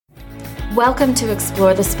Welcome to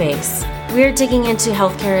Explore the Space. We're digging into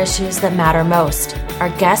healthcare issues that matter most. Our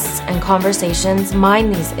guests and conversations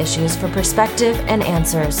mine these issues for perspective and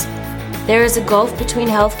answers. There is a gulf between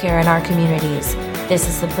healthcare and our communities. This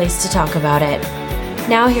is the place to talk about it.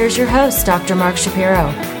 Now here's your host, Dr. Mark Shapiro.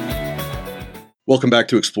 Welcome back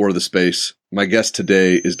to Explore the Space. My guest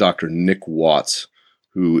today is Dr. Nick Watts,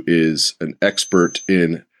 who is an expert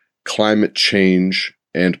in climate change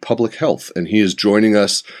and public health. And he is joining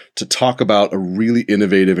us to talk about a really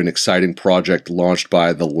innovative and exciting project launched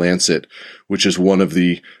by The Lancet, which is one of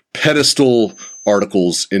the pedestal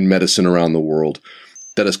articles in medicine around the world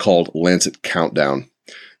that is called Lancet Countdown.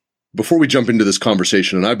 Before we jump into this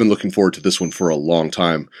conversation, and I've been looking forward to this one for a long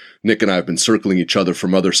time, Nick and I have been circling each other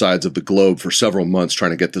from other sides of the globe for several months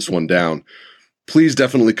trying to get this one down. Please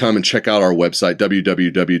definitely come and check out our website,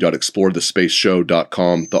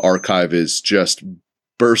 www.explorethespaceshow.com. The archive is just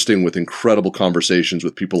bursting with incredible conversations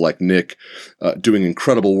with people like Nick, doing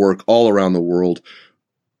incredible work all around the world,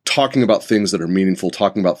 talking about things that are meaningful,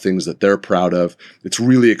 talking about things that they're proud of. It's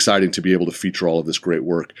really exciting to be able to feature all of this great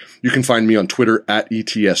work. You can find me on Twitter at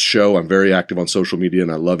ETS Show. I'm very active on social media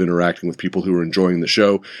and I love interacting with people who are enjoying the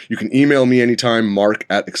show. You can email me anytime,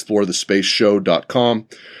 mark@explorethespaceshow.com.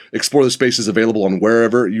 Explore the Space is available on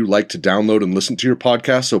wherever you like to download and listen to your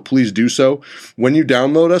podcast, so please do so. When you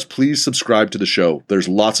download us, please subscribe to the show. There's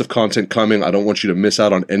lots of content coming. I don't want you to miss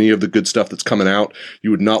out on any of the good stuff that's coming out.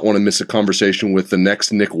 You would not want to miss a conversation with the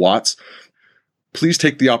next Nick Watts. Please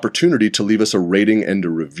take the opportunity to leave us a rating and a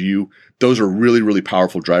review. Those are really, really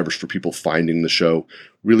powerful drivers for people finding the show.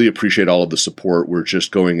 Really appreciate all of the support. We're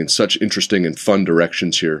just going in such interesting and fun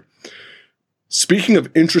directions here. Speaking of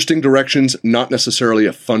interesting directions, not necessarily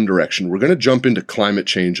a fun direction, we're going to jump into climate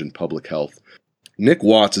change and public health. Nick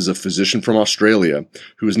Watts is a physician from Australia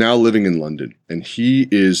who is now living in London, and he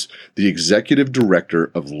is the executive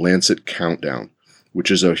director of Lancet Countdown, which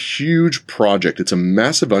is a huge project. It's a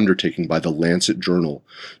massive undertaking by the Lancet Journal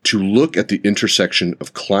to look at the intersection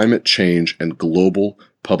of climate change and global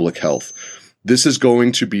public health. This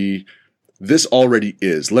already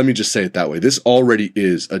is, let me just say it that way, this already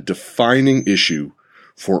is a defining issue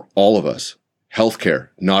for all of us. Healthcare,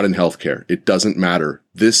 not in healthcare. It doesn't matter.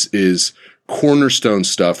 This is cornerstone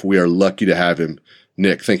stuff. We are lucky to have him.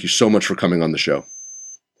 Nick, thank you so much for coming on the show.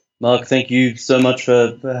 Mark, thank you so much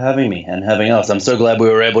for having me and having us. I'm so glad we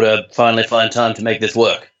were able to finally find time to make this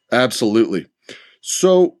work. Absolutely.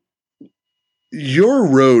 So your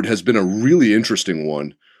road has been a really interesting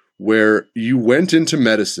one where you went into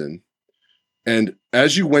medicine. And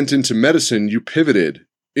as you went into medicine, you pivoted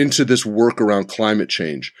into this work around climate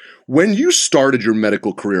change. When you started your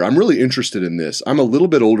medical career, I'm really interested in this. I'm a little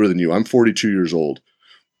bit older than you. I'm 42 years old.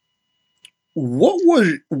 What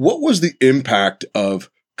was the impact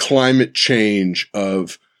of climate change,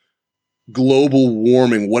 of global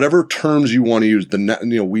warming, whatever terms you want to use?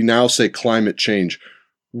 We now say climate change.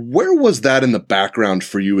 Where was that in the background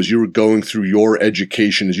for you as you were going through your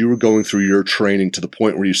education, as you were going through your training to the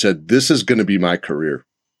point where you said, this is going to be my career?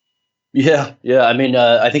 Yeah. I mean,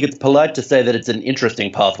 I think it's polite to say that it's an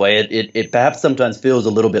interesting pathway. It perhaps sometimes feels a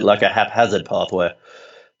little bit like a haphazard pathway.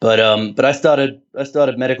 But I started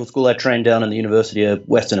medical school. I trained down in the University of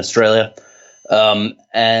Western Australia.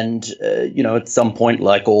 At some point,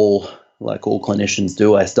 like all clinicians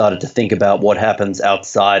do, I started to think about what happens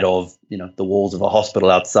outside of, the walls of a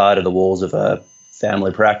hospital, outside of the walls of a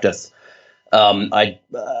family practice. I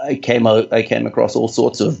came across all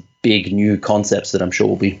sorts of big new concepts that I'm sure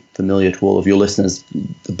will be familiar to all of your listeners.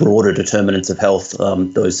 The broader determinants of health,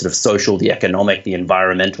 those sort of social, the economic, the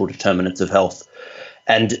environmental determinants of health.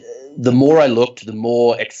 And the more I looked, the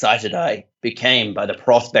more excited I became by the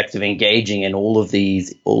prospect of engaging in all of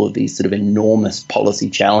these sort of enormous policy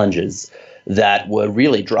challenges that were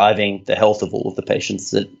really driving the health of all of the patients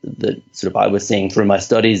that sort of I was seeing through my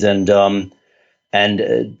studies and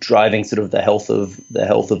driving sort of the health of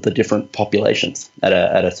the different populations at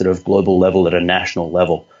a sort of global level, at a national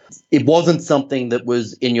level. It wasn't something that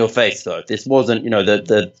was in your face, though. This wasn't,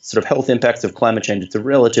 the sort of health impacts of climate change. It's a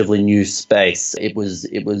relatively new space. It was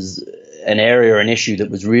an area, an issue that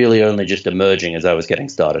was really only just emerging as I was getting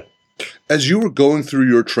started. As you were going through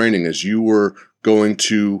your training, as you were going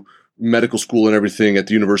to medical school and everything at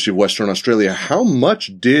the University of Western Australia, how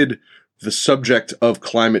much did the subject of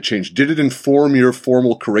climate change, did it inform your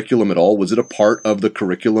formal curriculum at all? Was it a part of the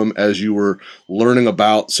curriculum as you were learning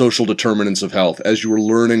about social determinants of health, as you were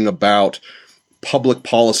learning about public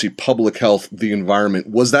policy, public health, the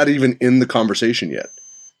environment? Was that even in the conversation yet?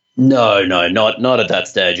 No, not at that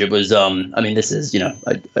stage. It was, this is,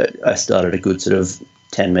 I started a good sort of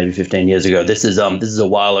 10, maybe 15 years ago. This is a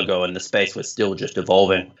while ago, and the space was still just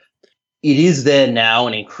evolving. it is there now,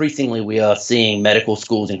 and increasingly we are seeing medical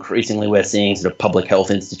schools, increasingly we're seeing sort of public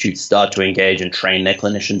health institutes start to engage and train their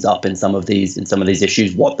clinicians up in some of these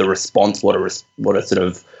issues, what the response, what a sort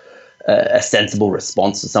of a sensible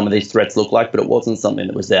response to some of these threats look like, but it wasn't something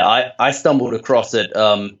that was there. I stumbled across it,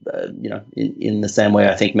 in the same way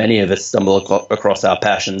I think many of us stumble across our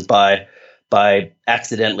passions by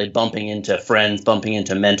accidentally bumping into friends, bumping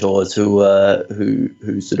into mentors who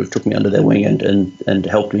sort of took me under their wing and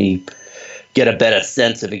helped me get a better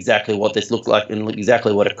sense of exactly what this looked like and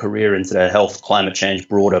exactly what a career in sort of health, climate change,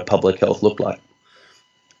 broader public health looked like.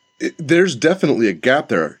 There's definitely a gap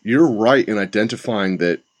there. You're right in identifying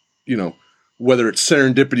that, whether it's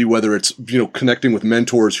serendipity, whether it's, connecting with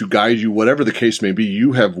mentors who guide you, whatever the case may be,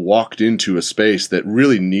 you have walked into a space that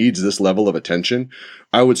really needs this level of attention.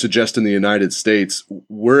 I would suggest in the United States,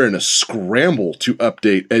 we're in a scramble to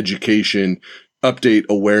update education, update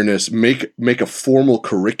awareness, make a formal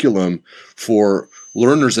curriculum for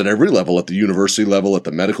learners at every level, at the university level, at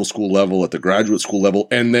the medical school level, at the graduate school level,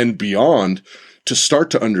 and then beyond, to start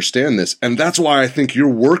to understand this. And that's why I think your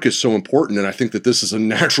work is so important. And I think that this is a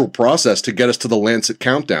natural process to get us to the Lancet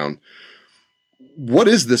Countdown. What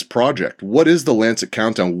is this project? What is the Lancet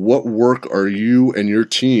Countdown? What work are you and your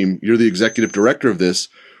team, you're the executive director of this,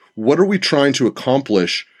 what are we trying to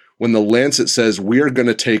accomplish when the Lancet says we are going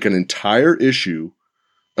to take an entire issue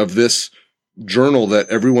of this journal that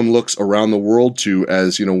everyone looks around the world to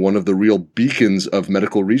as, one of the real beacons of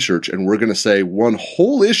medical research, and we're going to say one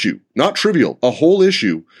whole issue, not trivial, a whole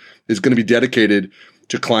issue is going to be dedicated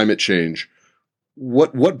to climate change.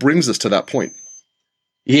 What brings us to that point?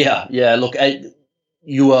 Yeah. Look,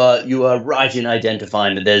 you are right in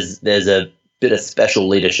identifying that there's a bit of special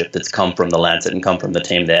leadership that's come from the Lancet and come from the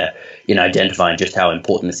team there in identifying just how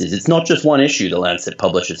important this is. It's not just one issue the Lancet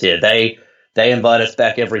publishes here. They invite us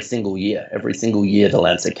back every single year. Every single year, the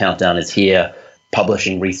Lancet Countdown is here,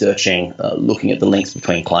 publishing, researching, looking at the links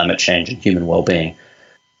between climate change and human well-being.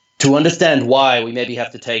 To understand why, we maybe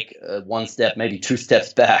have to take one step, maybe two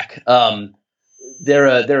steps back. There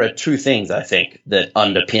are two things, I think, that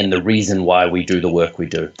underpin the reason why we do the work we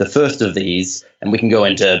do. The first of these, and we can go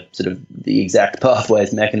into sort of the exact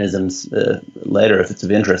pathways, mechanisms later if it's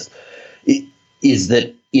of interest, is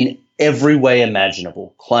that in every way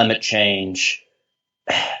imaginable, climate change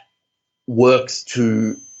works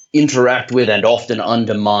to interact with and often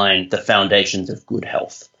undermine the foundations of good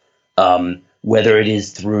health. Whether it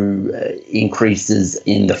is through increases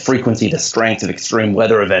in the frequency, the strength of extreme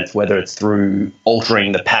weather events, whether it's through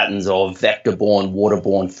altering the patterns of vector-borne,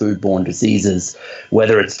 waterborne, foodborne diseases,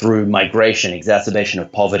 whether it's through migration, exacerbation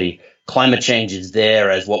of poverty, climate change is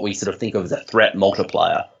there as what we sort of think of as a threat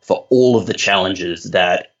multiplier for all of the challenges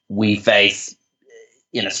that we face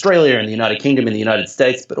in Australia, in the United Kingdom, in the United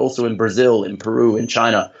States, but also in Brazil, in Peru, in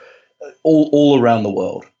China, all around the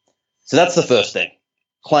world. So that's the first thing.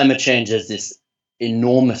 Climate change is this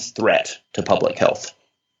enormous threat to public health.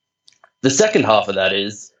 The second half of that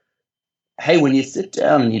is, hey, when you sit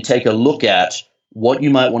down and you take a look at what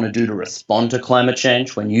you might want to do to respond to climate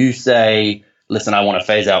change, when you say, listen, I want to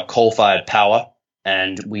phase out coal-fired power,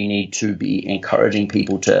 and we need to be encouraging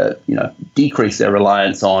people to, decrease their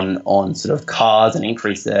reliance on sort of cars and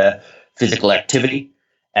increase their physical activity.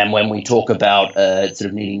 And when we talk about sort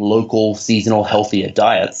of needing local, seasonal, healthier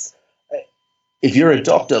diets, if you're a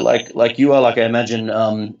doctor like you are, like I imagine,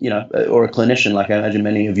 or a clinician, like I imagine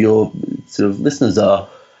many of your sort of listeners are,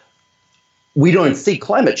 we don't see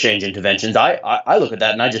climate change interventions. I look at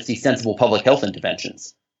that and I just see sensible public health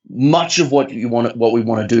interventions. Much of what we want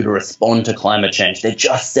to do to respond to climate change, they're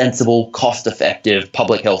just sensible, cost-effective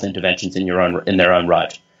public health interventions in their own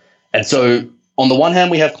right. And so, on the one hand,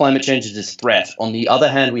 we have climate change as this threat. On the other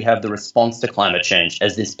hand, we have the response to climate change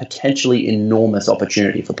as this potentially enormous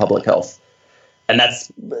opportunity for public health. And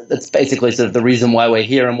that's basically sort of the reason why we're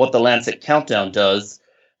here and what the Lancet Countdown does.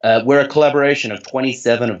 We're a collaboration of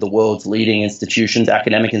 27 of the world's leading institutions,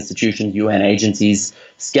 academic institutions, UN agencies,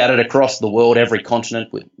 scattered across the world, every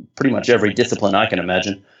continent, with pretty much every discipline I can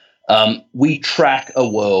imagine. We track a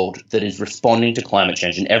world that is responding to climate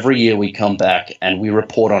change. And every year we come back and we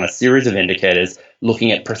report on a series of indicators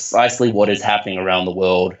looking at precisely what is happening around the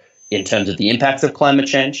world in terms of the impacts of climate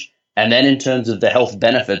change, and then in terms of the health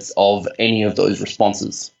benefits of any of those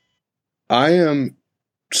responses. I am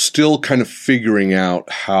still kind of figuring out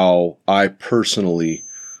how I personally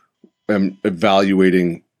am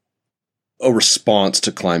evaluating a response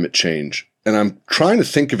to climate change. And I'm trying to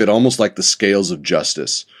think of it almost like the scales of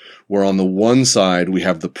justice, where on the one side we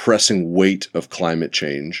have the pressing weight of climate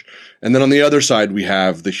change, and then on the other side we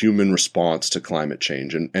have the human response to climate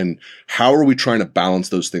change. And how are we trying to balance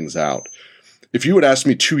those things out? if you had asked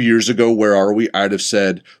me 2 years ago, where are we? I'd have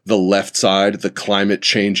said the left side, the climate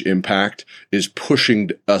change impact is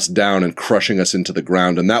pushing us down and crushing us into the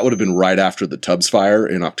ground. And that would have been right after the Tubbs fire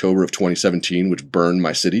in October of 2017, which burned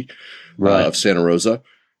my city of Santa Rosa.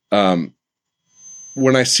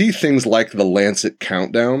 When I see things like the Lancet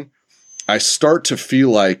countdown, I start to feel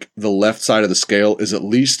like the left side of the scale is at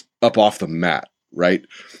least up off the mat, right?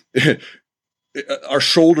 Our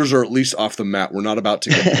shoulders are at least off the mat. We're not about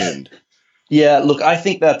to get pinned. Yeah, look, I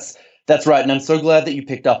think that's right, and I'm so glad that you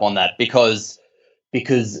picked up on that because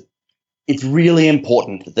it's really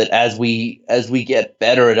important that as we get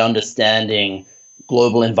better at understanding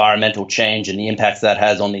global environmental change and the impacts that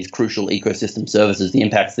has on these crucial ecosystem services, the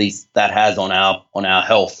impacts that has on our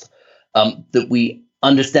health, that we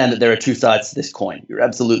understand that there are two sides to this coin. You're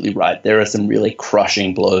absolutely right. There are some really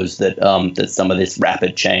crushing blows that that some of this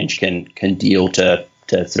rapid change can deal to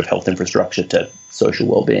sort of health infrastructure, to social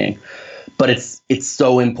well-being. But it's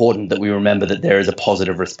so important that we remember that there is a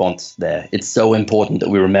positive response there. It's so important that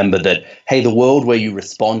we remember that, hey, the world where you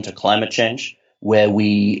respond to climate change, where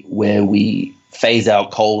we phase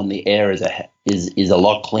out coal in the air is a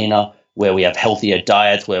lot cleaner, where we have healthier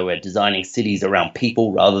diets, where we're designing cities around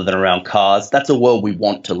people rather than around cars. That's a world we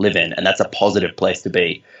want to live in, and that's a positive place to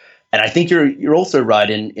be. And I think you're also right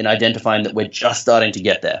in identifying that we're just starting to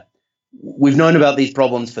get there. We've known about these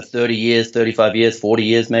problems for 30 years, 35 years, 40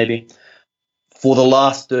 years maybe. For the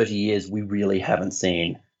last 30 years, we really haven't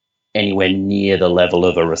seen anywhere near the level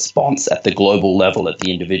of a response at the global level, at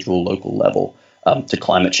the individual local level, to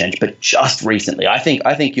climate change. But just recently, I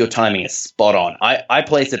think your timing is spot on. I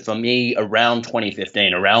place it for me around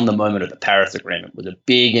 2015, around the moment of the Paris Agreement, was a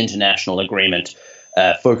big international agreement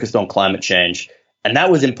focused on climate change. And that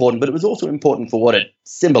was important, but it was also important for what it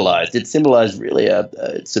symbolized. It symbolized really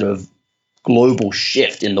a sort of global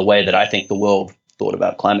shift in the way that I think the world thought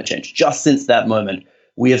about climate change. Just since that moment,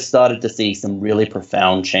 we have started to see some really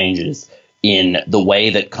profound changes in the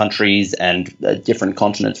way that countries and different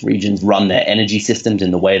continents, regions run their energy systems,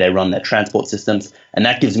 in the way they run their transport systems, and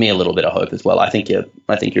that gives me a little bit of hope as well. I think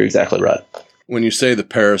you're exactly right. When you say the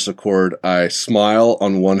Paris Accord, I smile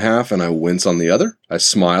on one half and I wince on the other. I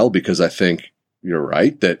smile because I think you're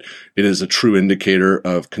right, that it is a true indicator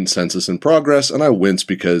of consensus and progress, and I wince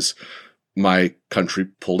because my country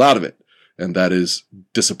pulled out of it. And that is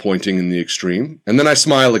disappointing in the extreme. And then I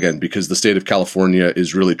smile again because the state of California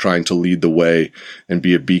is really trying to lead the way and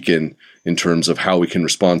be a beacon in terms of how we can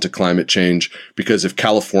respond to climate change. Because if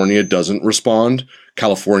California doesn't respond,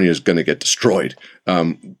 California is going to get destroyed.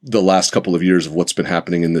 The last couple of years of what's been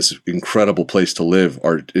happening in this incredible place to live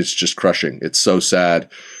it's just crushing. It's so sad.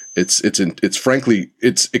 It's frankly,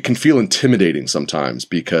 it can feel intimidating sometimes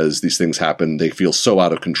because these things happen. They feel so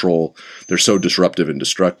out of control. They're so disruptive and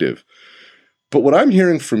destructive. But what I'm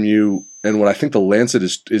hearing from you, and what I think the Lancet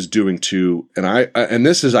is doing too, and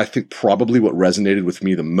this is, I think, probably what resonated with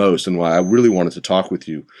me the most, and why I really wanted to talk with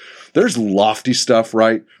you. There's lofty stuff,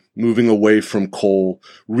 right? Moving away from coal,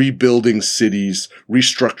 rebuilding cities,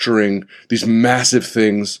 restructuring these massive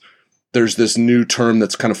things. There's this new term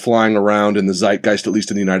that's kind of flying around in the zeitgeist, at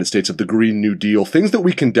least in the United States, of the Green New Deal, things that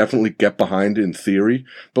we can definitely get behind in theory.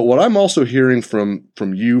 But what I'm also hearing from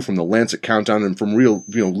you, from the Lancet Countdown, and from real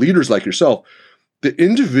leaders like yourself, the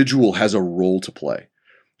individual has a role to play.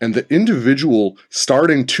 And the individual,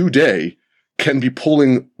 starting today, can be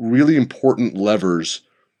pulling really important levers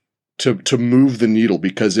to move the needle.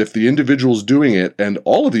 Because if the individual's doing it, and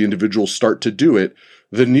all of the individuals start to do it,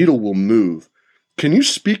 the needle will move. Can you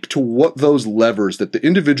speak to what those levers that the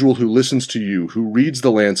individual who listens to you, who reads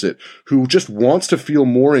the Lancet, who just wants to feel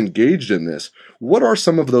more engaged in this, what are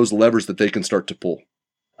some of those levers that they can start to pull?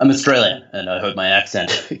 I'm Australian, and I hope my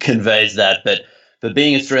accent conveys that, but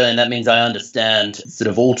being Australian, that means I understand sort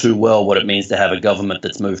of all too well what it means to have a government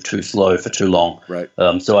that's moved too slow for too long. Right.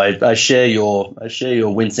 So I share your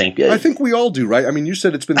wincing. I think we all do, right? I mean, you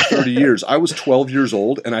said it's been 30 years. I was 12 years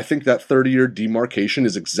old, and I think that 30-year demarcation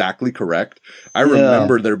is exactly correct. I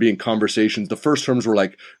remember there being conversations. The first terms were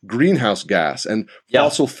like greenhouse gas and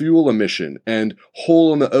fossil fuel emission and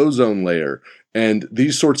hole in the ozone layer and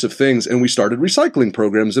these sorts of things. And we started recycling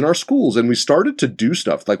programs in our schools, and we started to do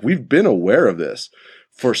stuff. Like, we've been aware of this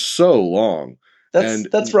for so long.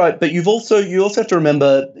 That's right. But you also have to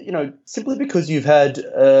remember, simply because you've had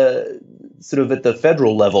sort of at the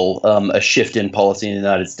federal level a shift in policy in the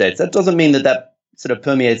United States, that doesn't mean that sort of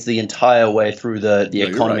permeates the entire way through the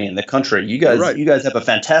economy in the country. You guys have a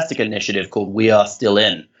fantastic initiative called We Are Still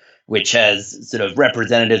In, which has sort of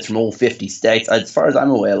representatives from all 50 states. As far as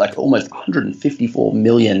I'm aware, like almost 154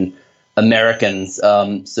 million Americans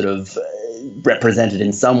sort of represented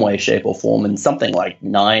in some way, shape, or form in something like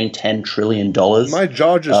 $9-10 trillion. My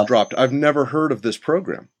jaw just dropped. I've never heard of this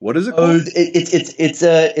program. What is it called? It's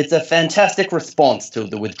a fantastic response to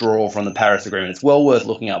the withdrawal from the Paris Agreement. It's well worth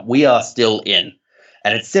looking up. We are still in,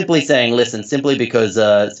 and it's simply saying, listen, simply because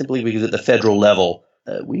at the federal level,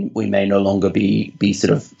 we may no longer be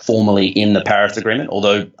sort of formally in the Paris Agreement,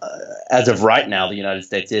 although as of right now, the United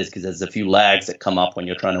States is, because there's a few lags that come up when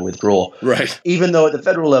you're trying to withdraw. Right. Even though at the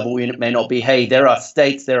federal level, we may not be, hey, there are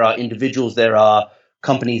states, there are individuals, there are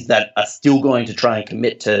companies that are still going to try and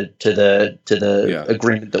commit to the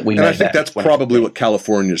agreement that we made. And I think that's probably what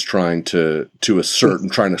California is trying to assert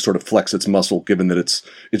and trying to sort of flex its muscle, given that its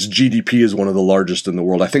GDP is one of the largest in the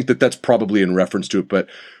world. I think that's probably in reference to it, but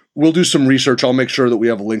we'll do some research. I'll make sure that we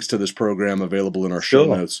have links to this program available in our show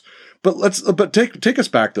notes. But take us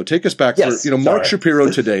back though. Take us back for Mark Shapiro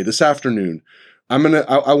today, this afternoon. I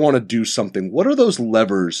want to do something. What are those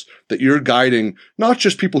levers that you're guiding not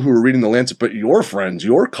just people who are reading The Lancet, but your friends,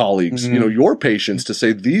 your colleagues, your patients, to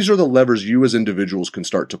say these are the levers you as individuals can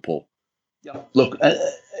start to pull? Yeah. Look, and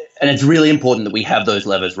it's really important that we have those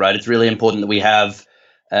levers, right? It's really important that we have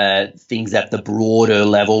things at the broader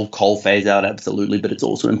level. Coal phase out, absolutely, but it's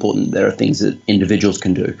also important there are things that individuals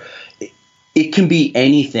can do. It can be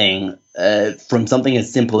anything from something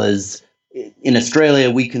as simple as, in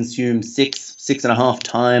Australia, we consume 6.5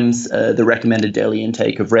 times the recommended daily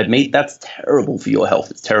intake of red meat. That's terrible for your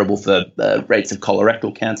health. It's terrible for rates of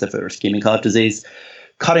colorectal cancer, for ischemic heart disease.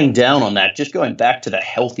 Cutting down on that, just going back to the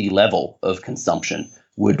healthy level of consumption,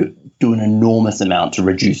 would do an enormous amount to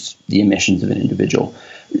reduce the emissions of an individual.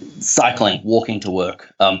 Cycling, walking to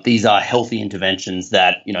work, these are healthy interventions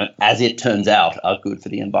that, as it turns out, are good for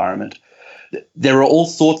the environment. There are all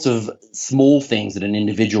sorts of small things that an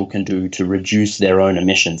individual can do to reduce their own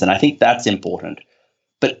emissions, and I think that's important.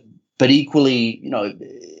 But equally,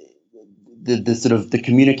 the sort of the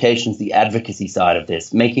communications, the advocacy side of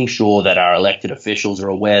this, making sure that our elected officials are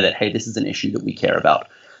aware that, hey, this is an issue that we care about.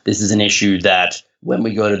 This is an issue that when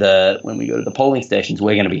we go to the polling stations,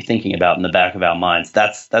 we're going to be thinking about in the back of our minds.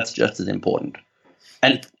 That's just as important.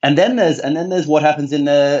 And then there's what happens in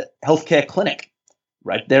the healthcare clinic.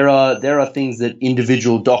 Right. There are things that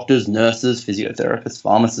individual doctors, nurses, physiotherapists,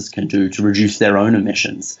 pharmacists can do to reduce their own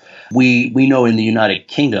emissions. We know in the United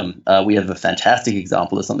Kingdom, we have a fantastic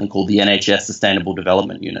example of something called the NHS Sustainable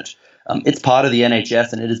Development Unit. It's part of the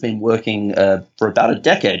NHS, and it has been working for about a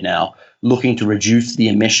decade now, looking to reduce the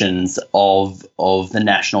emissions of the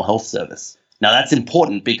National Health Service. Now, that's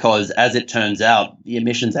important because, as it turns out, the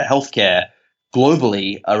emissions of healthcare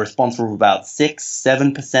globally are responsible for about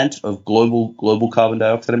 6-7% of global carbon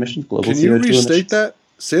dioxide emissions. Can you restate that?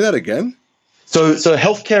 Say that again. So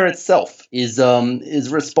healthcare itself is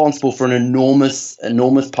responsible for an enormous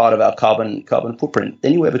part of our carbon footprint,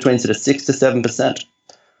 anywhere between sort of 6 to 7%.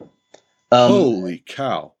 Holy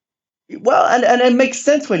cow! Well, and it makes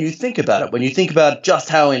sense when you think about it. When you think about just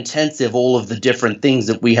how intensive all of the different things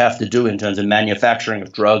that we have to do in terms of manufacturing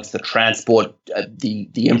of drugs, the transport, the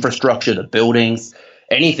infrastructure, the buildings,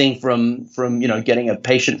 anything from getting a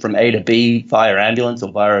patient from A to B via ambulance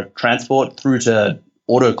or via transport through to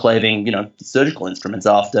autoclaving, surgical instruments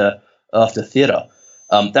after theater.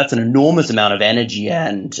 That's an enormous amount of energy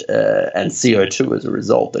and CO2 as a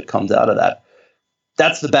result that comes out of that.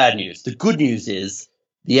 That's the bad news. The good news is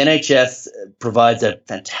the NHS provides a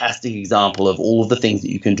fantastic example of all of the things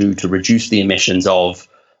that you can do to reduce the emissions of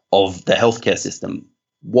the healthcare system.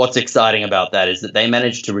 What's exciting about that is that they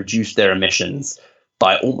managed to reduce their emissions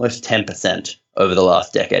by almost 10% over the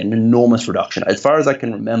last decade, an enormous reduction. As far as I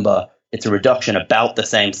can remember, it's a reduction about the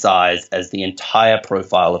same size as the entire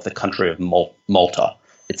profile of the country of Malta.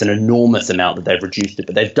 It's an enormous amount that they've reduced it,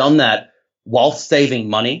 but they've done that whilst saving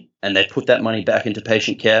money, and they put that money back into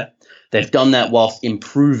patient care. They've done that whilst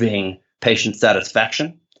improving patient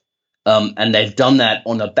satisfaction, and they've done that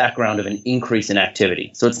on the background of an increase in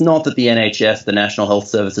activity. So it's not that the NHS, the National Health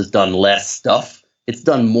Service, has done less stuff. It's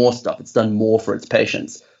done more stuff. It's done more for its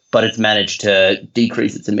patients, but it's managed to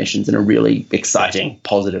decrease its emissions in a really exciting,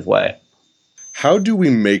 positive way. How do we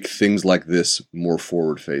make things like this more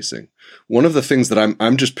forward-facing? One of the things that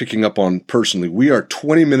I'm just picking up on personally, we are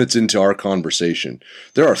 20 minutes into our conversation.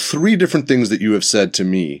 There are 3 different things that you have said to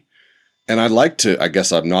me, and I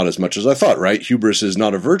guess I'm not as much as I thought, right? Hubris is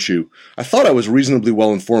not a virtue. I thought I was reasonably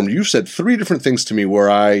well informed. You've said 3 different things to me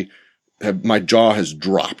where my jaw has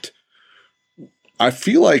dropped. I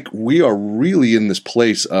feel like we are really in this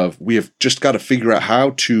place of we have just got to figure out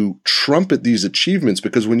how to trumpet these achievements,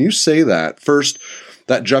 because when you say that, first,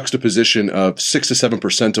 that juxtaposition of 6 to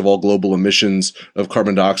 7% of all global emissions of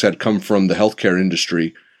carbon dioxide come from the healthcare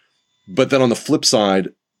industry. But then on the flip side,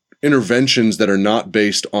 interventions that are not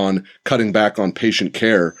based on cutting back on patient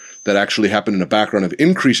care, that actually happen in a background of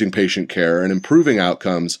increasing patient care and improving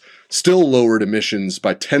outcomes, still lowered emissions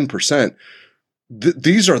by 10%.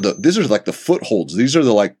 These are like the footholds. These are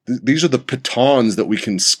the pitons that we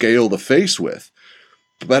can scale the face with.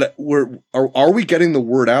 But are we getting the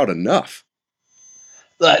word out enough?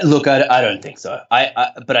 Look, I don't think so.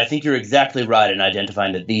 But I think you're exactly right in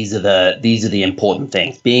identifying that these are the important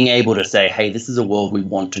things. Being able to say, hey, this is a world we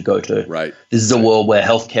want to go to. Right. This is a world where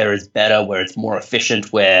healthcare is better, where it's more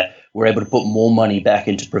efficient, where we're able to put more money back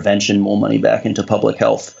into prevention, more money back into public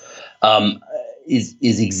health. Is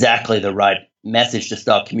exactly the right message to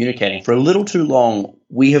start communicating. For a little too long,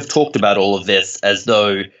 we have talked about all of this as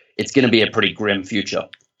though it's going to be a pretty grim future.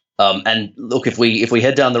 And look, if we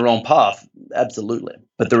head down the wrong path, absolutely.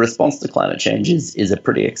 But the response to climate change is a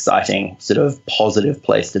pretty exciting, sort of positive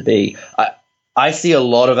place to be. I see a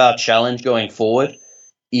lot of our challenge going forward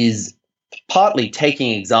is partly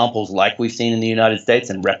taking examples like we've seen in the United States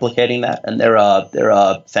and replicating that. And there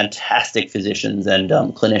are fantastic physicians and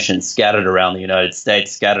clinicians scattered around the United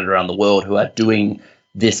States, scattered around the world, who are doing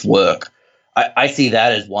this work. I see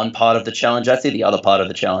that as one part of the challenge. I see the other part of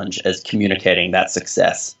the challenge as communicating that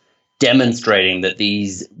success, demonstrating that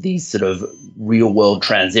these sort of real world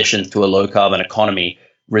transitions to a low carbon economy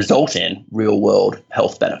result in real world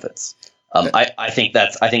health benefits. I think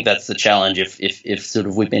that's the challenge. If sort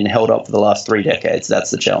of we've been held up for the last 3 decades,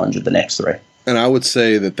 that's the challenge of the next 3. And I would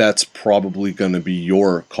say that that's probably going to be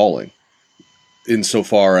your calling,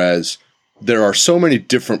 insofar as there are so many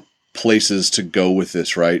different places to go with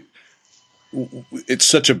this, right? It's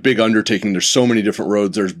such a big undertaking. There's so many different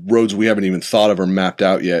roads. There's roads we haven't even thought of or mapped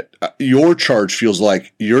out yet. Your charge feels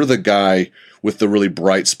like you're the guy with the really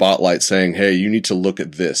bright spotlight saying, hey, you need to look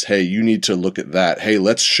at this. Hey, you need to look at that. Hey,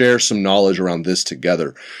 let's share some knowledge around this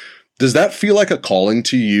together. Does that feel like a calling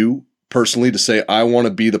to you personally to say, I want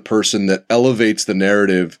to be the person that elevates the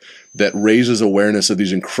narrative, that raises awareness of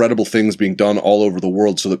these incredible things being done all over the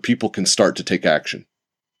world so that people can start to take action?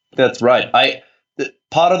 That's right.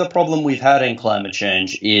 Part of the problem we've had in climate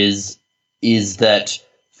change is that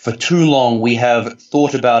for too long we have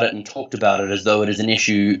thought about it and talked about it as though it is an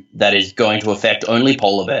issue that is going to affect only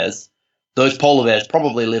polar bears. Those polar bears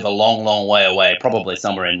probably live a long, long way away, probably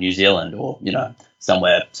somewhere in New Zealand or,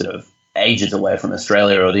 somewhere sort of ages away from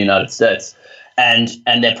Australia or the United States. And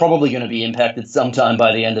they're probably going to be impacted sometime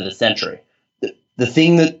by the end of the century. The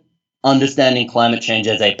thing that understanding climate change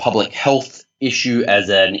as a public health issue, as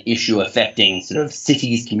an issue affecting sort of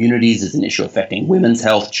cities, communities, as an issue affecting women's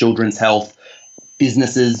health, children's health,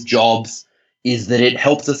 businesses, jobs, is that it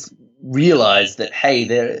helps us realize that, hey,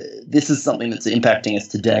 this is something that's impacting us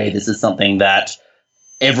today. This is something that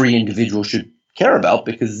every individual should care about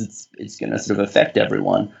because it's going to sort of affect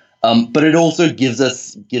everyone. But it also gives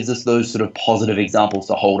us those sort of positive examples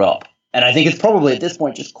to hold up. And I think it's probably at this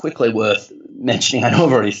point just quickly worth mentioning, I know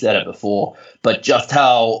I've already said it before, but just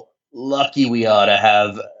how lucky we are to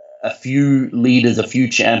have a few leaders, a few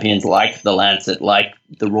champions like the Lancet, like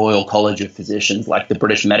the Royal College of Physicians, like the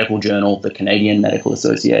British Medical Journal, the Canadian Medical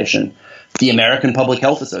Association, the American Public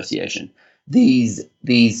Health Association, these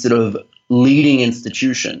sort of leading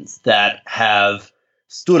institutions that have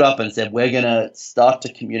stood up and said, we're going to start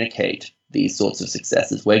to communicate these sorts of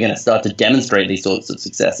successes. We're going to start to demonstrate these sorts of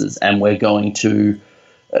successes, and we're going to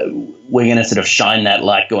sort of shine that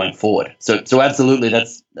light going forward. So absolutely,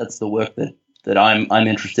 that's the work that I'm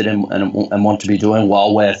interested in and want to be doing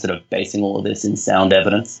while we're sort of basing all of this in sound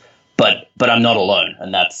evidence. But I'm not alone,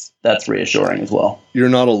 and that's reassuring as well. You're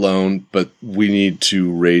not alone, but we need to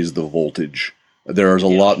raise the voltage. There's a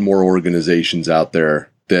lot more organizations out there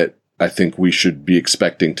that I think we should be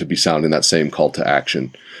expecting to be sounding that same call to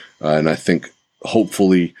action. And I think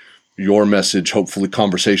hopefully your message, hopefully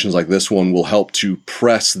conversations like this one will help to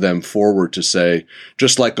press them forward to say,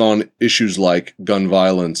 just like on issues like gun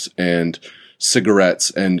violence and cigarettes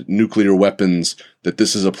and nuclear weapons, that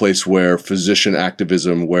this is a place where physician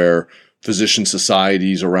activism, where physician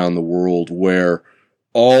societies around the world, where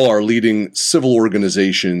all our leading civil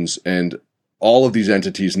organizations and all of these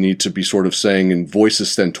entities need to be sort of saying in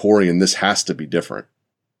voices stentorian, this has to be different.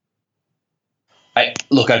 I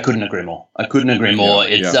couldn't agree more.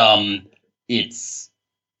 It's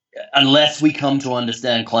unless we come to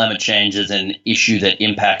understand climate change as an issue that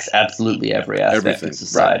impacts absolutely every aspect of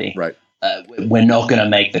society. Right. We're not going to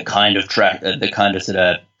make the kind of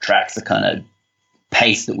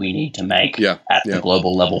pace that we need to make at the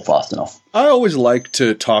global level fast enough. I always like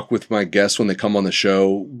to talk with my guests when they come on the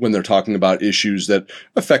show, when they're talking about issues that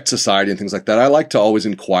affect society and things like that. I like to always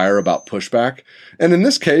inquire about pushback. And in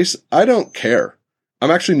this case, I don't care.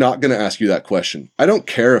 I'm actually not going to ask you that question. I don't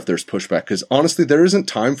care if there's pushback because honestly, there isn't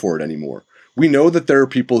time for it anymore. We know that there are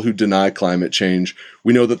people who deny climate change.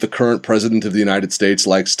 We know that the current president of the United States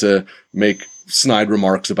likes to make snide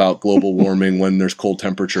remarks about global warming when there's cold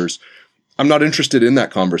temperatures. I'm not interested in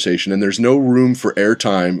that conversation, and there's no room for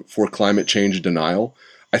airtime for climate change denial.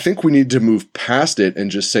 I think we need to move past it and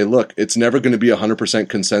just say, look, it's never going to be 100%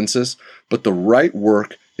 consensus, but the right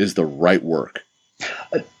work is the right work.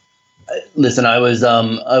 Listen, I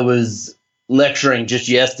was lecturing just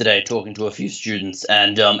yesterday, talking to a few students,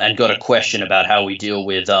 and got a question about how we deal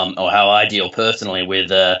with, or how I deal personally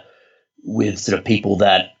with sort of people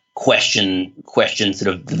that question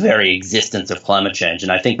sort of the very existence of climate change.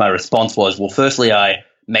 And I think my response was, well, firstly, I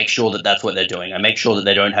make sure that that's what they're doing. I make sure that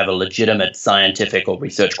they don't have a legitimate scientific or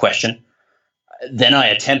research question. Then I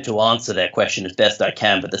attempt to answer their question as best I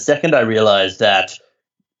can. But the second I realize that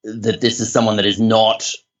this is someone that is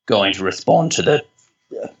not going to respond to the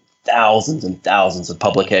thousands and thousands of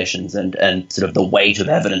publications and sort of the weight of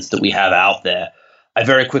evidence that we have out there, I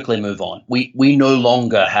very quickly move on. We no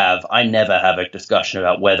longer I never have a discussion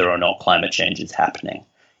about whether or not climate change is happening.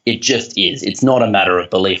 It just is. It's not a matter of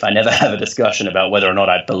belief. I never have a discussion about whether or not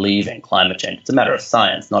I believe in climate change. It's a matter of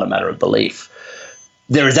science, not a matter of belief.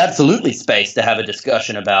 There is absolutely space to have a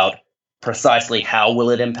discussion about precisely how will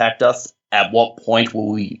it impact us, at what point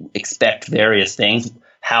will we expect various things,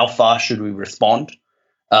 how fast should we respond.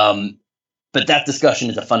 But that discussion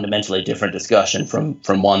is a fundamentally different discussion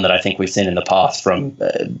from one that I think we've seen in the past from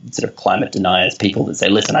sort of climate deniers, people that say,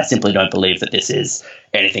 listen, I simply don't believe that this is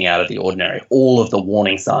anything out of the ordinary. All of the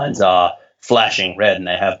warning signs are flashing red, and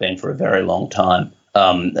they have been for a very long time.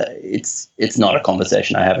 It's not a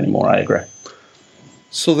conversation I have anymore, I agree.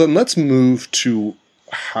 So then let's move to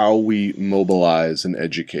how we mobilize and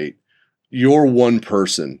educate. You're one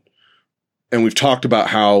person, and we've talked about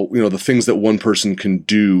how, the things that one person can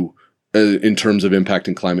do in terms of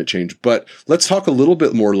impacting climate change. But let's talk a little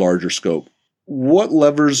bit more larger scope. What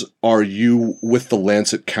levers are you with the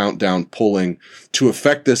Lancet Countdown pulling to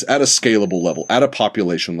affect this at a scalable level, at a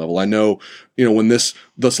population level? I know, when this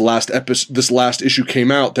last issue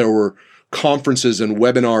came out, there were conferences and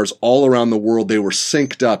webinars all around the world. They were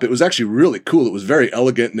synced up. It was actually really cool. It was very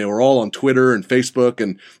elegant, and they were all on Twitter and Facebook,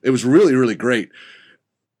 and it was really, really great.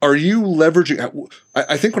 Are you leveraging,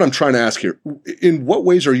 I think what I'm trying to ask here, in what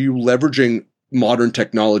ways are you leveraging modern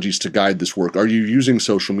technologies to guide this work? Are you using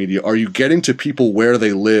social media? Are you getting to people where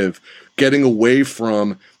they live, getting away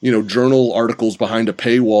from, journal articles behind a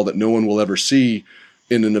paywall that no one will ever see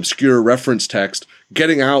in an obscure reference text,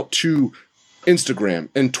 getting out to Instagram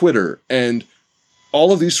and Twitter and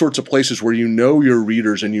all of these sorts of places where your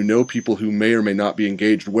readers and people who may or may not be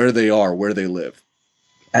engaged, where they are, where they live?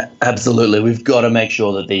 Absolutely. We've got to make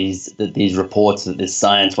sure that these reports, that this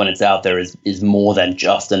science, when it's out there, is more than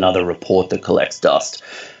just another report that collects dust.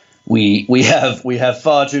 We have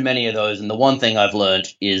far too many of those. And the one thing I've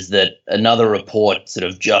learned is that another report sort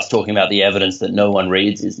of just talking about the evidence that no one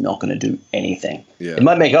reads is not going to do anything. Yeah. It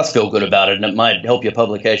might make us feel good about it, and it might help your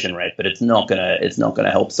publication rate, but it's not going to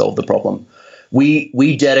help solve the problem.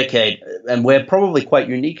 We dedicate, and we're probably quite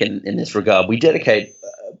unique in this regard, we dedicate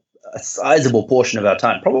a sizable portion of our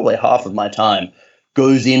time, probably half of my time,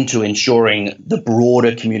 goes into ensuring the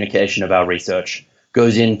broader communication of our research,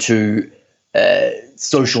 goes into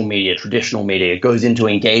social media, traditional media, goes into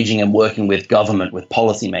engaging and working with government, with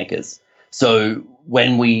policymakers. So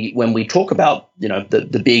when we talk about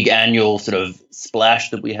the big annual sort of splash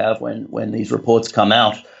that we have when these reports come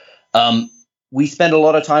out, we spend a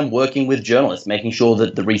lot of time working with journalists, making sure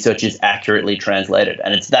that the research is accurately translated,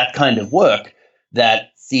 and it's that kind of work that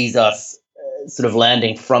sees us sort of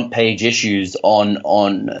landing front page issues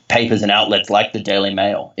on papers and outlets like the Daily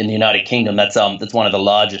Mail. In the United Kingdom, that's one of the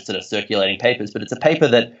largest sort of circulating papers, but it's a paper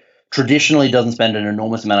that traditionally doesn't spend an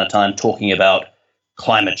enormous amount of time talking about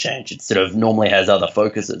climate change. It sort of normally has other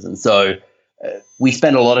focuses. And so we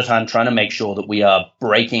spend a lot of time trying to make sure that we are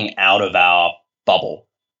breaking out of our bubble.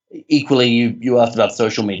 Equally, you asked about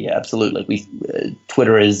social media. Absolutely,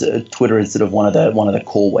 Twitter is sort of one of the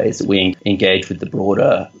core ways that we engage with the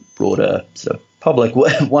broader sort of public.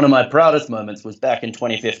 One of my proudest moments was back in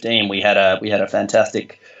 2015. We had a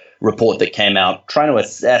fantastic report that came out trying to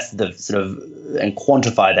assess the sort of and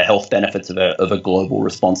quantify the health benefits of a global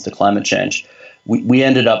response to climate change. We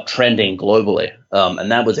ended up trending globally,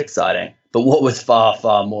 and that was exciting. But what was far,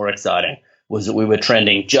 far more exciting was that we were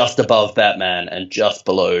trending just above Batman and just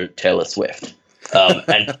below Taylor Swift.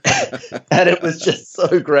 And it was just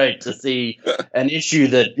so great to see an issue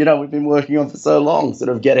that, we've been working on for so long, sort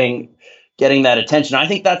of getting that attention. I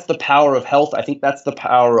think that's the power of health. I think that's the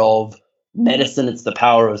power of medicine. It's the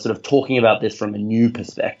power of sort of talking about this from a new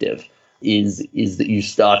perspective. Is that you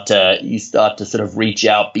start to sort of reach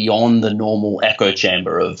out beyond the normal echo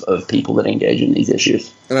chamber of people that engage in these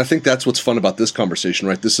issues. And I think that's what's fun about this conversation,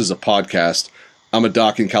 right? This is a podcast. I'm a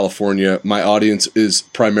doc in California. My audience is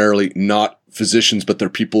primarily not physicians, but they're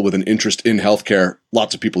people with an interest in healthcare.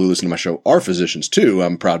 Lots of people who listen to my show are physicians too,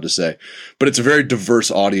 I'm proud to say. But it's a very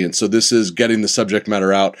diverse audience. So this is getting the subject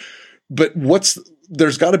matter out. But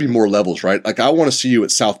there's got to be more levels, right? Like I want to see you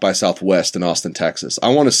at South by Southwest in Austin, Texas. I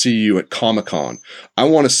want to see you at Comic-Con. I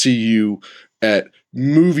want to see you at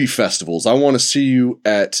movie festivals. I want to see you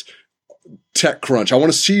at TechCrunch. I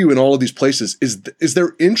want to see you in all of these places. Is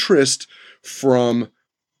there interest from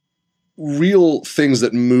real things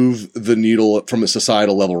that move the needle from a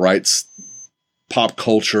societal level, right? Pop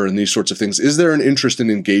culture and these sorts of things. Is there an interest in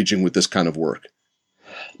engaging with this kind of work?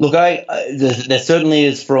 Look, there certainly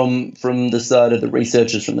is from the side of the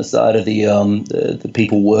researchers, from the side of the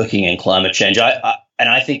people working in climate change. And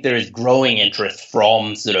I think there is growing interest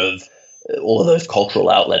from sort of all of those cultural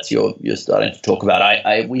outlets you're starting to talk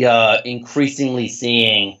about. We are increasingly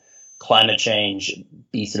seeing climate change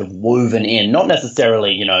be sort of woven in, not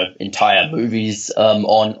necessarily, entire movies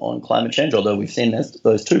on climate change, although we've seen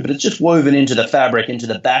those too, but it's just woven into the fabric, into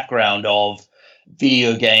the background of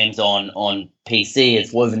video games on PC.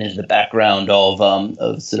 It's woven into the background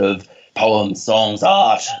of sort of poems, songs,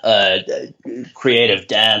 art, creative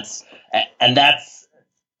dance, and that's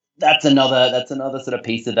another sort of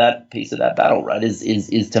piece of that battle, right?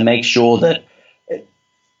 Is to make sure that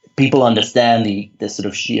people understand the sort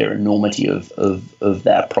of sheer enormity of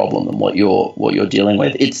that problem and what you're dealing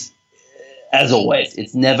with. It's, as always,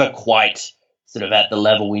 it's never quite sort of at the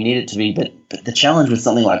level we need it to be. But the challenge with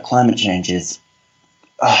something like climate change is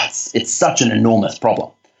it's such an enormous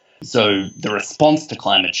problem. So the response to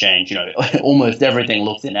climate change, almost everything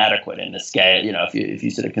looks inadequate in the scale. If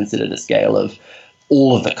you sort of consider the scale of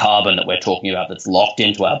all of the carbon that we're talking about that's locked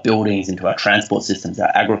into our buildings, into our transport systems,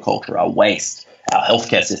 our agriculture, our waste, our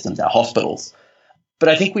healthcare systems, our hospitals. But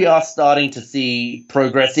I think we are starting to see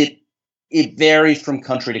progress. It varies from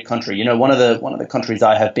country to country. One of the countries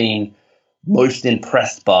I have been most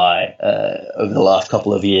impressed by over the last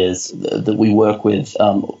couple of years that we work with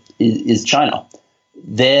is China.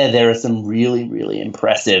 There are some really, really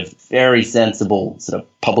impressive, very sensible sort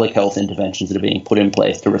of public health interventions that are being put in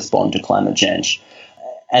place to respond to climate change.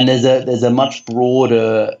 And there's a much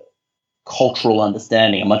broader cultural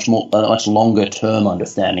understanding, a much longer term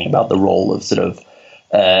understanding about the role of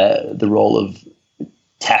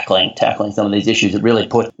tackling some of these issues. It really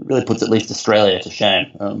puts at least Australia to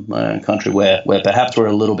shame, my own country, where perhaps we're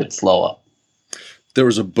a little bit slower. There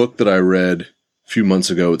was a book that I read a few months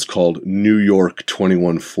ago. It's called New York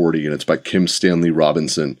 2140, and it's by Kim Stanley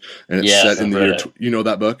Robinson, and it's set in the year. You know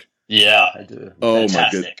that book? Yeah, I do. Oh my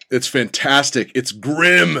goodness, it's fantastic. It's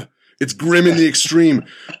grim. It's grim in the extreme.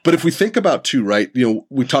 But if we think about too, right,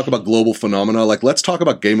 we talk about global phenomena, like let's talk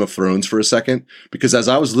about Game of Thrones for a second, because as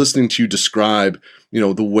I was listening to you describe,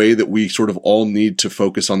 the way that we sort of all need to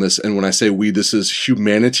focus on this. And when I say we, this is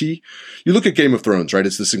humanity. You look at Game of Thrones, right?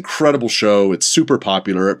 It's this incredible show. It's super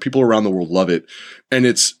popular. People around the world love it. And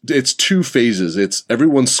it's two phases. It's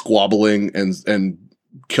everyone squabbling and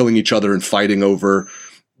killing each other and fighting over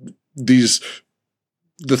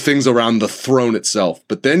the things around the throne itself.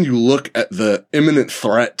 But then you look at the imminent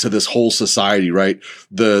threat to this whole society, right?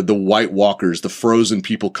 The White Walkers, the frozen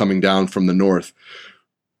people coming down from the north.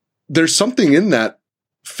 There's something in that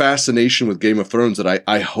fascination with Game of Thrones that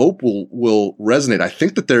I hope will resonate. I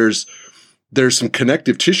think that there's some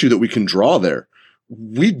connective tissue that we can draw there.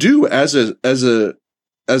 We do as a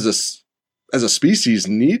species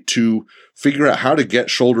need to figure out how to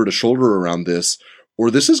get shoulder to shoulder around this,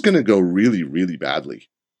 or this is going to go really, really badly.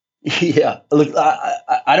 Yeah. Look,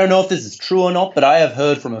 I don't know if this is true or not, but I have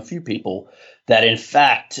heard from a few people that, in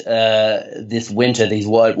fact, this winter, these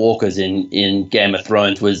White Walkers in Game of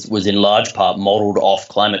Thrones was in large part modeled off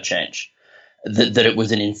climate change. That it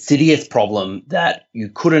was an insidious problem that you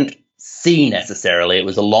couldn't see necessarily. It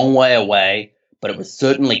was a long way away, but it was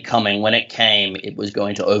certainly coming. When it came, it was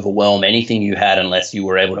going to overwhelm anything you had unless you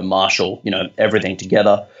were able to marshal, everything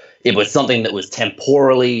together. It was something that was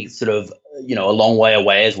temporally sort of, a long way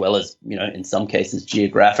away, as well as, in some cases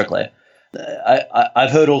geographically. I've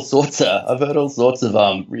heard all sorts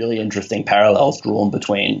of really interesting parallels drawn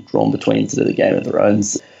between sort of the Game of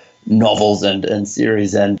Thrones novels and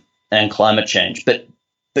series and climate change.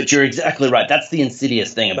 But you're exactly right. That's the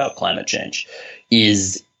insidious thing about climate change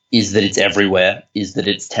is that it's everywhere, is that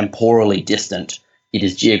it's temporally distant. It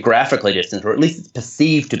is geographically distant, or at least it's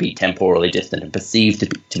perceived to be temporally distant and perceived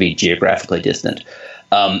to be geographically distant.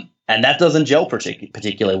 And that doesn't gel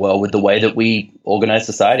particularly well with the way that we organize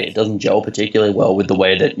society. It doesn't gel particularly well with the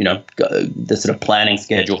way that, the sort of planning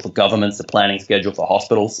schedule for governments, the planning schedule for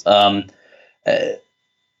hospitals.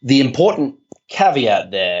 The important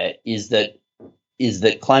caveat there is that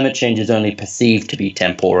climate change is only perceived to be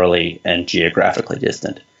temporally and geographically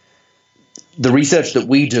distant. The research that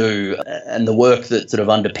we do and the work that sort of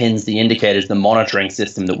underpins the indicators, the monitoring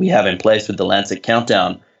system that we have in place with the Lancet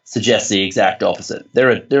Countdown suggests the exact opposite.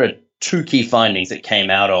 There are two key findings that came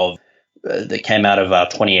out of our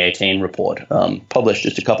 2018 report, published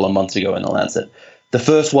just a couple of months ago in the Lancet. The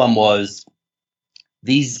first one was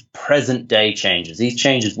these present day changes, these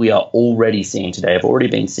changes we are already seeing today, have already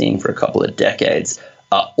been seeing for a couple of decades,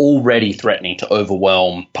 are already threatening to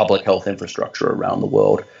overwhelm public health infrastructure around the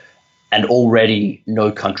world. And already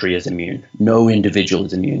no country is immune, no individual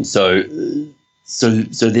is immune. So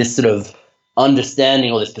this sort of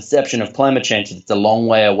understanding or this perception of climate change, it's a long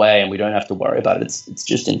way away and we don't have to worry about it. It's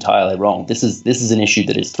just entirely wrong. This is an issue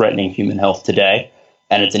that is threatening human health today,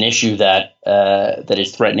 and it's an issue that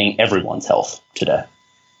is threatening everyone's health today.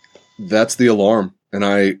 That's the alarm, and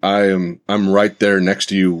I'm right there next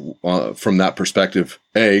to you from that perspective.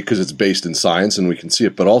 Because it's based in science and we can see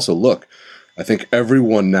it, but also look, I think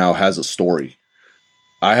everyone now has a story.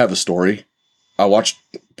 I have a story. I watched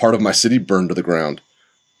part of my city burn to the ground.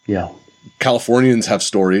 Yeah. Californians have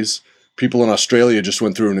stories. People in Australia just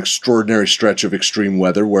went through an extraordinary stretch of extreme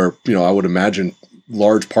weather where, I would imagine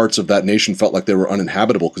large parts of that nation felt like they were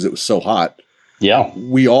uninhabitable because it was so hot. Yeah.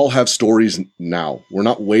 We all have stories now. We're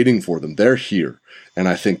not waiting for them. They're here. And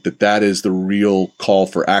I think that is the real call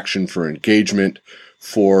for action, for engagement,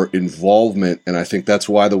 for involvement. And I think that's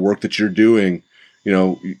why the work that you're doing,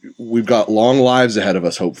 we've got long lives ahead of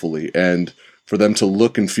us, hopefully. And for them to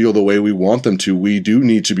look and feel the way we want them to, we do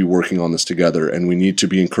need to be working on this together. And we need to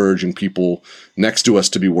be encouraging people next to us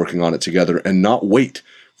to be working on it together and not wait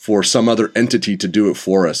for some other entity to do it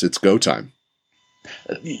for us. It's go time.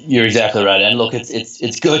 You're exactly right. And look,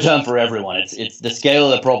 it's go time for everyone. It's the scale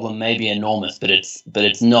of the problem may be enormous, but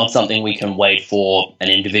it's not something we can wait for an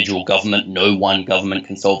individual government. No one government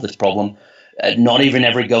can solve this problem. Not even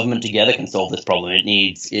every government together can solve this problem. It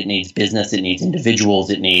needs business, it needs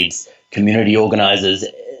individuals, it needs community organizers.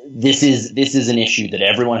 This is an issue that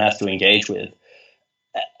everyone has to engage with.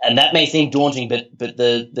 And that may seem daunting, but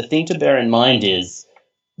the thing to bear in mind is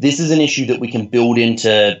this is an issue that we can build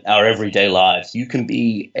into our everyday lives. You can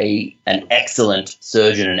be an excellent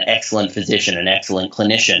surgeon, an excellent physician, an excellent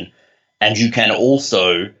clinician, and you can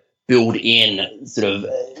also build in sort of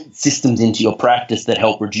systems into your practice that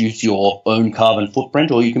help reduce your own carbon footprint,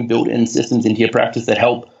 or you can build in systems into your practice that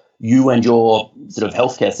help you and your sort of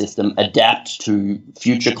healthcare system adapt to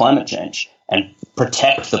future climate change and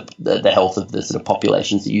protect the health of the sort of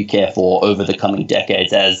populations that you care for over the coming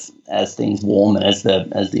decades as things warm and as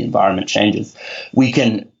the environment changes. We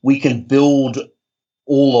can build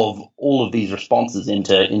all of these responses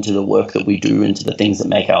into the work that we do, into the things that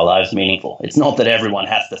make our lives meaningful. It's not that everyone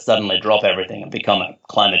has to suddenly drop everything and become a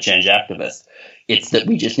climate change activist. It's that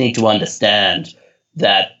we just need to understand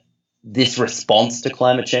that this response to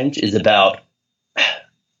climate change is about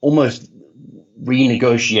almost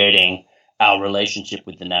renegotiating our relationship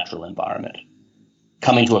with the natural environment,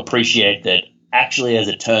 coming to appreciate that actually, as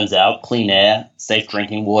it turns out, clean air, safe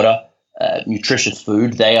drinking water, nutritious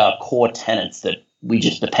food, they are core tenets that we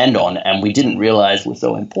just depend on, and we didn't realize were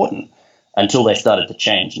so important until they started to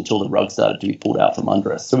change, until the rug started to be pulled out from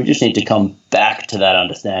under us. So we just need to come back to that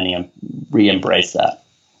understanding and re-embrace that.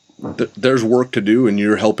 There's work to do, and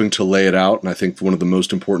you're helping to lay it out. And I think one of the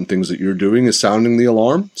most important things that you're doing is sounding the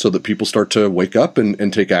alarm so that people start to wake up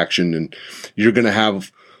and take action. And you're going to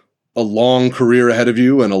have a long career ahead of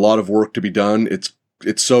you and a lot of work to be done. It's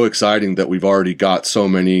so exciting that we've already got so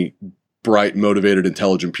many bright, motivated,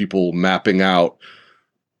 intelligent people mapping out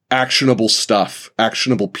actionable stuff,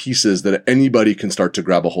 actionable pieces that anybody can start to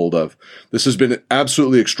grab a hold of. This has been an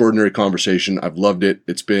absolutely extraordinary conversation. I've loved it.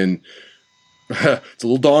 It's been it's a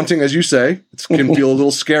little daunting, as you say. It can feel a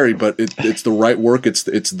little scary, but it's the right work. It's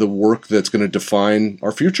the work that's going to define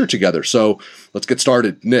our future together. So let's get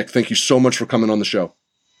started. Nick, thank you so much for coming on the show.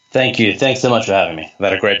 Thank you. Thanks so much for having me. I've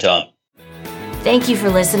had a great time. Thank you for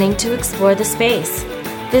listening to Explore the Space.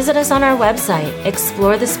 Visit us on our website,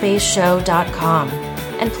 explorethespaceshow.com,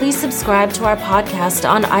 and please subscribe to our podcast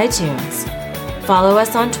on iTunes. Follow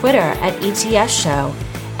us on Twitter at ETS Show,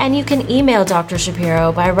 and you can email Dr.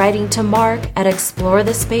 Shapiro by writing to Mark at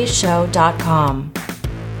explorethespaceshow.com.